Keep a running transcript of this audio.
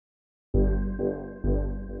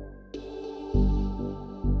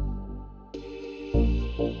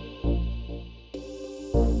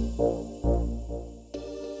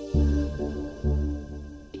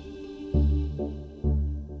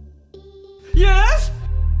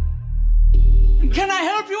Can I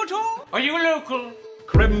help you at all? Are you local?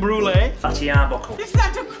 Creme brulee. Fatty Arbuckle. Is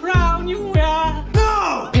that a crown you wear?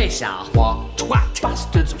 No! Piss off. What? Twat!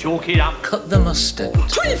 Bastards. Chalk it up. Cut the mustard.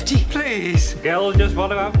 50, please. Girls just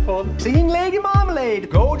want to have fun. Singing Lady Marmalade.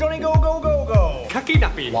 Go, Johnny, go, go, go, go. Cucky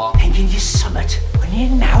nappy. What? Thinking you summit when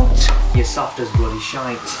you're out. You're soft as bloody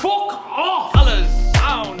shite. Fuck off! Colours,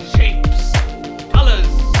 sound, shapes. Colours,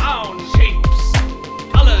 sound, shapes.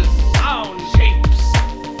 Colours, sound, shapes.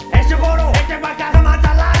 Seguro, este bacano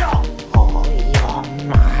matalado. Oh, you're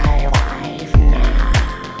my wife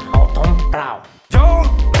now. Don't blow.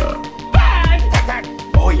 Don't. Bad!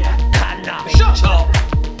 Oh yeah. Canna. Shut up!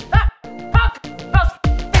 Fuck! That's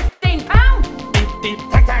 £15! Deep, deep,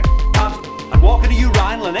 tack, tack, tap. And walking to you,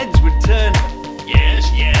 Ryan, and heads would turn. Yes,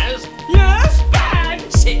 yes. Yes, bad!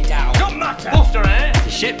 Sit down. Don't matter. After it's a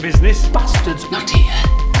shit business. Bastards. Not here.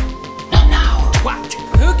 Not now. What?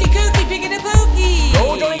 Pookie cookie, picking a pookie.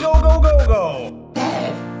 Go, Johnny, go, go, go, go.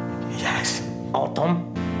 Yes.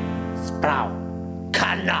 Autumn. Sprout.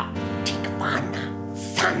 Canna. Tikvana.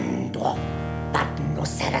 Sando. Padno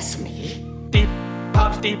serasmi. Deep,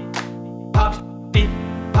 pops, deep, pops, deep,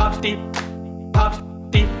 pops, deep, pops,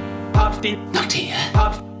 deep, pops, deep, Not here.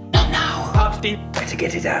 pops, Not now. pops, deep. Better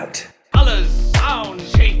get it out. Colours, sound,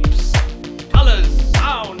 shapes. Colours,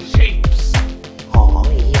 sound, shapes. Oh,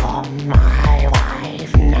 you're my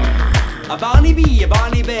wife now. A Barney B, a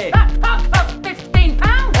Barney Bay. That's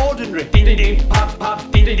 £15! Ordinary. Ding, ding, pops, pops,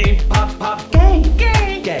 ding, ding, pops, pops. Gay.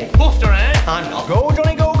 Gay. After it. I'm not. Go,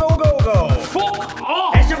 Johnny, go, go, go, go. Fuck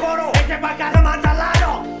off! Seguro, este bacano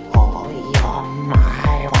matalado. Oh, you're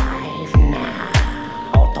my wife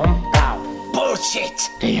now. Don't blow. Bullshit.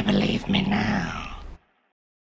 Do you believe me now?